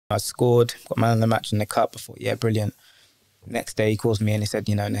I scored, got man of the match in the cup. I thought, yeah, brilliant. Next day he calls me and he said,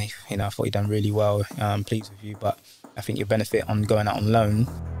 Nath, I thought you done really well. I'm pleased with you, but I think you benefit on going out on loan.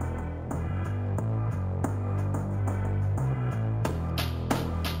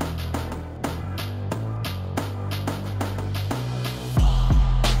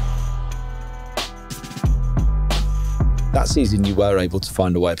 That season, you were able to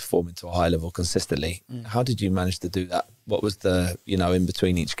find a way of performing to a high level consistently. How did you manage to do that? What was the, in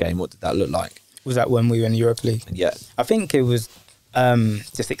between each game, what did that look like? Was that when we were in the Europa League? Yeah. I think it was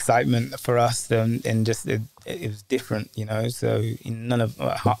just excitement for us, and just it was different, So none of,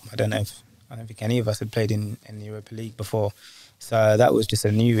 I don't think any of us had played in the Europa League before. So that was just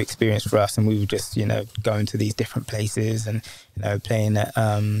a new experience for us, and we were just, going to these different places and, playing at,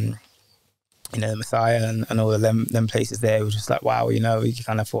 the Messiah and all of them places there. It was just like, wow, we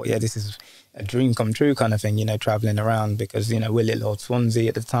kind of thought, yeah, this is a dream come true kind of thing, traveling around, because, we're little old Swansea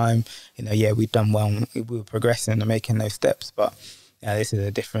at the time. We'd done well, we were progressing and making those steps, but this is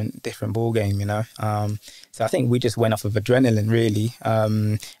a different ball game, So I think we just went off of adrenaline, really.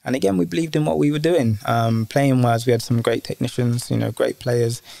 And again, we believed in what we were doing. Playing wise, we had some great technicians, great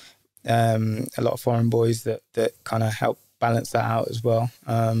players, a lot of foreign boys that kind of helped balance that out as well.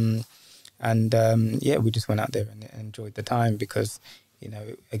 We just went out there and enjoyed the time, because,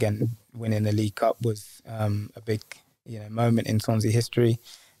 again, winning the League Cup was a big, moment in Swansea history,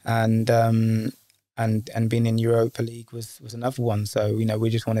 and being in Europa League was another one. So, we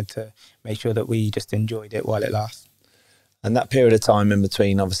just wanted to make sure that we just enjoyed it while it lasts. And that period of time in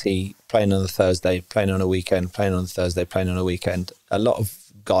between, obviously, playing on a Thursday, playing on a weekend, playing on a Thursday, playing on a weekend, a lot of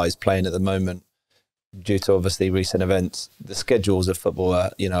guys playing at the moment, due to obviously recent events, the schedules of football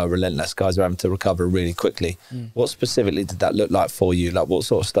are, relentless. Guys are having to recover really quickly. What specifically did that look like for you? Like, what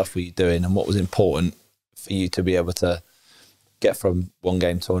sort of stuff were you doing, and what was important for you to be able to get from one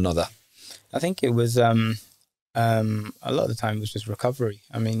game to another? I think it was a lot of the time it was just recovery.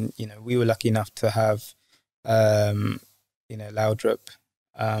 I mean, we were lucky enough to have Laudrup,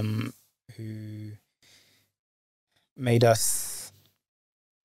 who made us.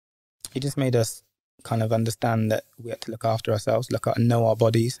 He just made us kind of understand that we had to look after ourselves, know our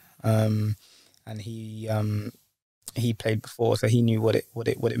bodies. And he played before, so he knew what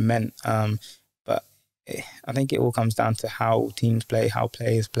it meant. I think it all comes down to how teams play, how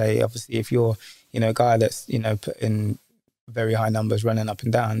players play. Obviously, if you're, a guy that's, putting very high numbers running up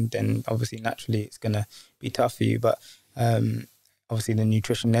and down, then obviously naturally it's going to be tough for you. But obviously the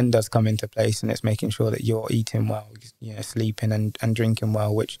nutrition then does come into place, and it's making sure that you're eating well, sleeping and drinking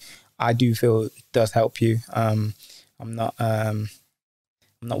well, which I do feel does help you. I'm not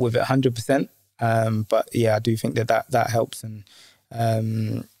with it 100%, but yeah, I do think that helps. And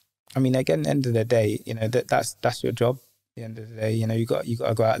I mean, again, at the end of the day, that's your job. At the end of the day, you got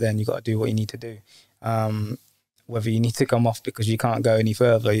to go out there and you got to do what you need to do. Whether you need to come off because you can't go any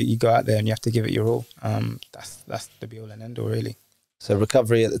further, you go out there and you have to give it your all. That's the be all and end all, really. So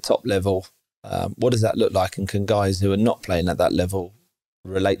recovery at the top level, what does that look like? And can guys who are not playing at that level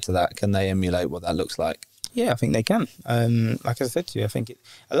relate to that? Can they emulate what that looks like? Yeah, I think they can. Like I said to you, I think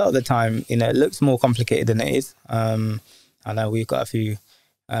a lot of the time, it looks more complicated than it is. I know we've got a few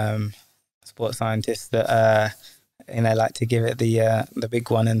sports scientists that like to give it the big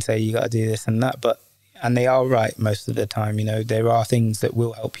one and say you got to do this and that, and they are right most of the time. There are things that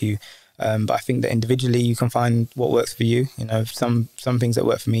will help you, but I think that individually you can find what works for you. Some things that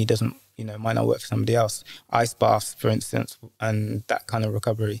work for me doesn't might not work for somebody else. Ice baths, for instance, and that kind of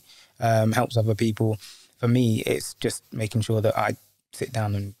recovery helps other people. For me, it's just making sure that I sit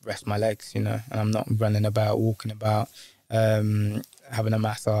down and rest my legs, and I'm not running about, walking about, having a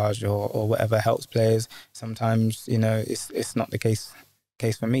massage or whatever helps players. Sometimes, it's not the case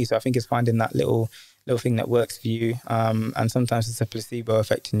for me. So I think it's finding that little thing that works for you. And sometimes it's a placebo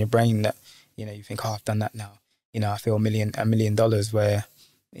effect in your brain that, you think, oh, I've done that now. I feel $1 million where,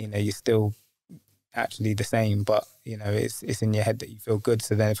 you're still actually the same, but, it's in your head that you feel good.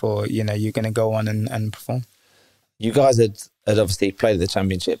 So therefore, you're going to go on and perform. You guys had obviously played at the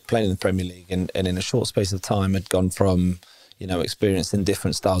Championship, played in the Premier League, and in a short space of time had gone from, experiencing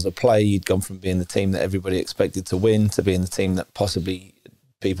different styles of play. You'd gone from being the team that everybody expected to win to being the team that possibly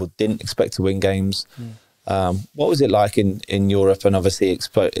people didn't expect to win games. What was it like in Europe, and obviously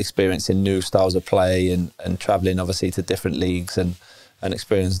experiencing new styles of play and travelling obviously to different leagues and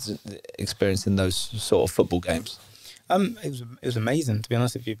experiencing those sort of football games? It was amazing, to be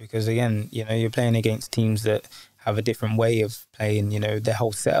honest with you, because again, you're playing against teams that have a different way of playing. Their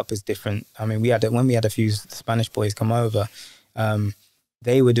whole setup is different. I mean, when we had a few Spanish boys come over,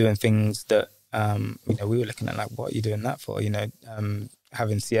 they were doing things that we were looking at like, what are you doing that for?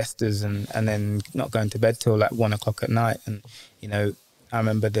 having siestas and then not going to bed till like 1 o'clock at night. And, you know, I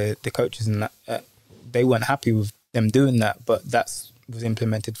remember the coaches and that, they weren't happy with them doing that, but that's was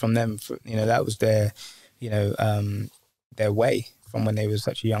implemented from them. You know, that was their, you know, their way from when they were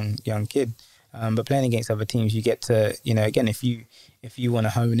such a young kid. But playing against other teams, you get to, you know, again, if you want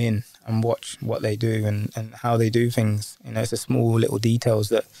to hone in and watch what they do and how they do things, you know, it's the small little details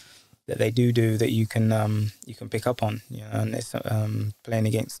that they do that you can pick up on, you know. And it's playing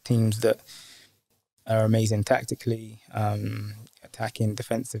against teams that are amazing tactically, attacking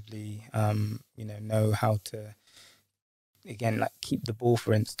defensively, you know how to, again, like keep the ball,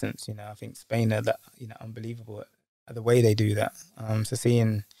 for instance. You know, I think Spain are that, you know, unbelievable at the way they do that. So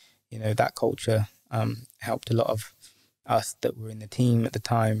seeing, you know, that culture helped a lot of us that were in the team at the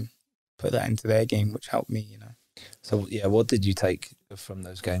time put that into their game, which helped me, you know. So yeah, what did you take from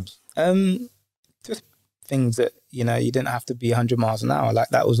those games? Just things that, you know, you didn't have to be 100 miles an hour. Like,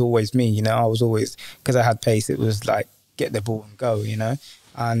 that was always me, you know. I was always, because I had pace, it was like get the ball and go, you know.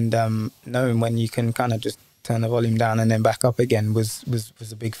 And knowing when you can kind of just turn the volume down and then back up again was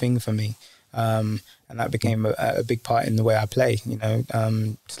a big thing for me. And that became a big part in the way I play, you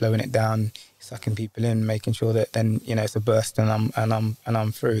know, slowing it down, sucking people in, making sure that then, you know, it's a burst and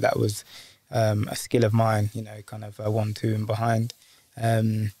I'm through. That was a skill of mine, you know, kind of 1, 2 and behind.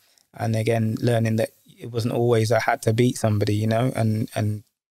 And again, learning that it wasn't always I had to beat somebody, you know, and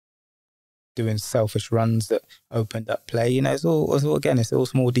doing selfish runs that opened up play. You know, it's all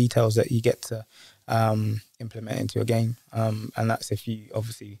small details that you get to implement into your game. And that's if you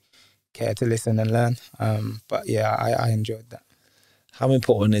obviously care to listen and learn. But yeah, I enjoyed that. How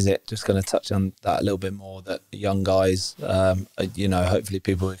important is it, just going to touch on that a little bit more, that young guys, you know, hopefully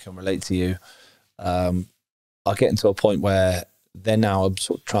people who can relate to you, are getting to a point where they're now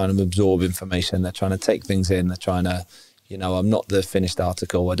sort of trying to absorb information. They're trying to take things in. They're trying to, you know, I'm not the finished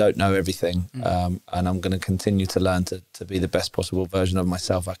article. I don't know everything. And I'm going to continue to learn to be the best possible version of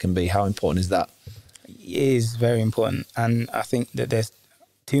myself I can be. How important is that? It is very important. And I think that there's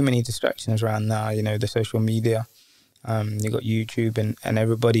too many distractions around now, you know, the social media. You've got YouTube and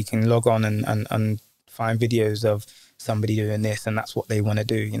everybody can log on and find videos of somebody doing this, and that's what they want to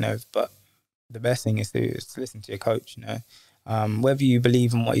do, you know. But the best thing is to listen to your coach, you know. Whether you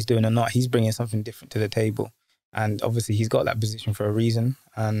believe in what he's doing or not, he's bringing something different to the table. And obviously he's got that position for a reason,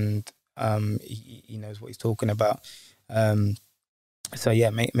 and he knows what he's talking about. So yeah,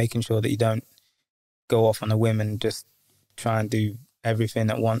 making sure that you don't go off on a whim and just try and do everything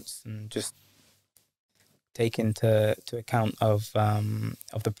at once, and just take into account of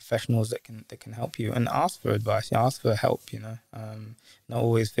the professionals that can help you, and ask for advice, ask for help, you know. Not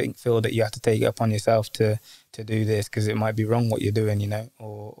always feel that you have to take it upon yourself to do this, because it might be wrong what you're doing, you know,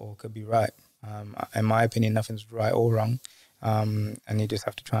 or could be right. In my opinion, nothing's right or wrong, and you just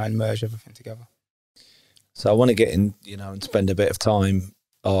have to try and merge everything together. So I want to get in, you know, and spend a bit of time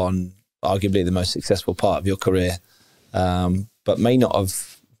on arguably the most successful part of your career, but may not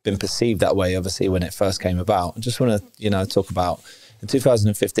have been perceived that way, obviously, when it first came about. I just want to, you know, talk about in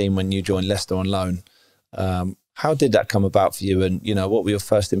 2015 when you joined Leicester on loan. How did that come about for you? And, you know, what were your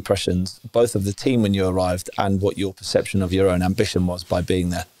first impressions, both of the team when you arrived and what your perception of your own ambition was by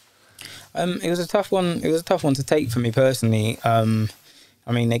being there? It was a tough one. It was a tough one to take for me personally. I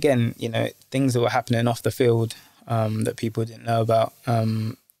mean, again, you know, things that were happening off the field that people didn't know about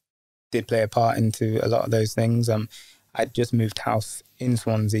did play a part into a lot of those things. I'd just moved house in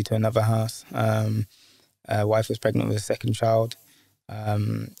Swansea to another house. Wife was pregnant with a second child.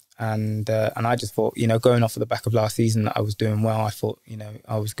 And I just thought, you know, going off of the back of last season that I was doing well, I thought, you know,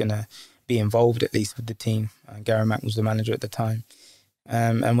 I was going to be involved at least with the team. Gary Mack was the manager at the time.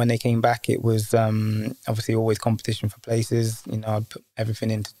 And when they came back, it was obviously always competition for places. You know, I'd put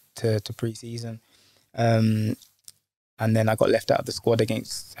everything into pre-season. And then I got left out of the squad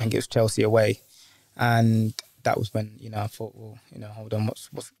against, I think it was Chelsea away. And that was when, you know, I thought, well, you know, hold on,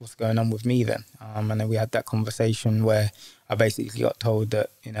 what's going on with me then? And then we had that conversation where I basically got told that,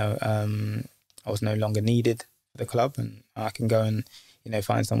 you know, I was no longer needed for the club and I can go and, you know,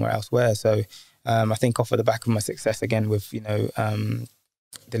 find somewhere elsewhere. So I think off of the back of my success again with, you know,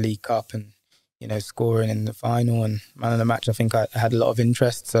 the League Cup and, you know, scoring in the final and man of the match, I think I had a lot of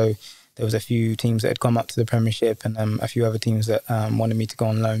interest. So there was a few teams that had come up to the Premiership and a few other teams that wanted me to go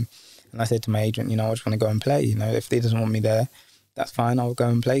on loan. And I said to my agent, you know, I just want to go and play. You know, if he doesn't want me there, that's fine. I'll go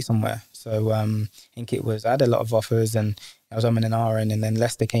and play somewhere. So I think I had a lot of offers and I was umming and ahhing. And then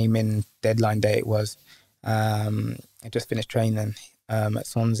Leicester came in, deadline day it was. I just finished training at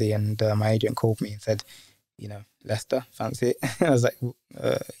Swansea and my agent called me and said, you know, Leicester, fancy it? I was like,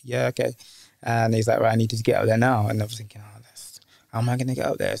 yeah, okay. And he's like, right, I need you to get out there now. And I was thinking, how am I going to get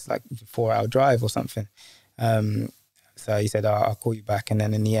up there? It's like a 4-hour drive or something. So he said, I'll call you back. And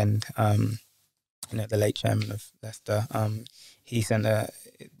then in the end, the late chairman of Leicester, he sent the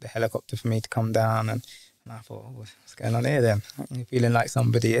helicopter for me to come down, and I thought, what's going on here then? I'm feeling like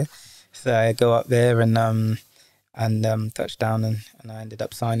somebody here. So I go up there and touched down, and I ended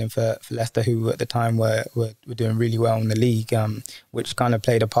up signing for Leicester, who at the time were doing really well in the league, which kind of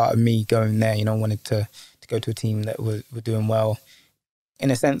played a part of me going there. Wanted to go to a team that were doing well.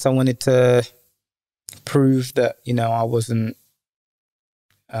 In a sense, I wanted to prove that I wasn't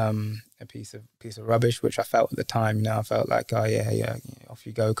a piece of rubbish, which I felt at the time. I felt like, oh yeah, off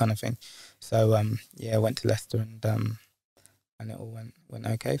you go, kind of thing. So I went to Leicester, and it all went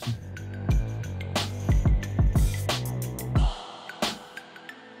okay for me.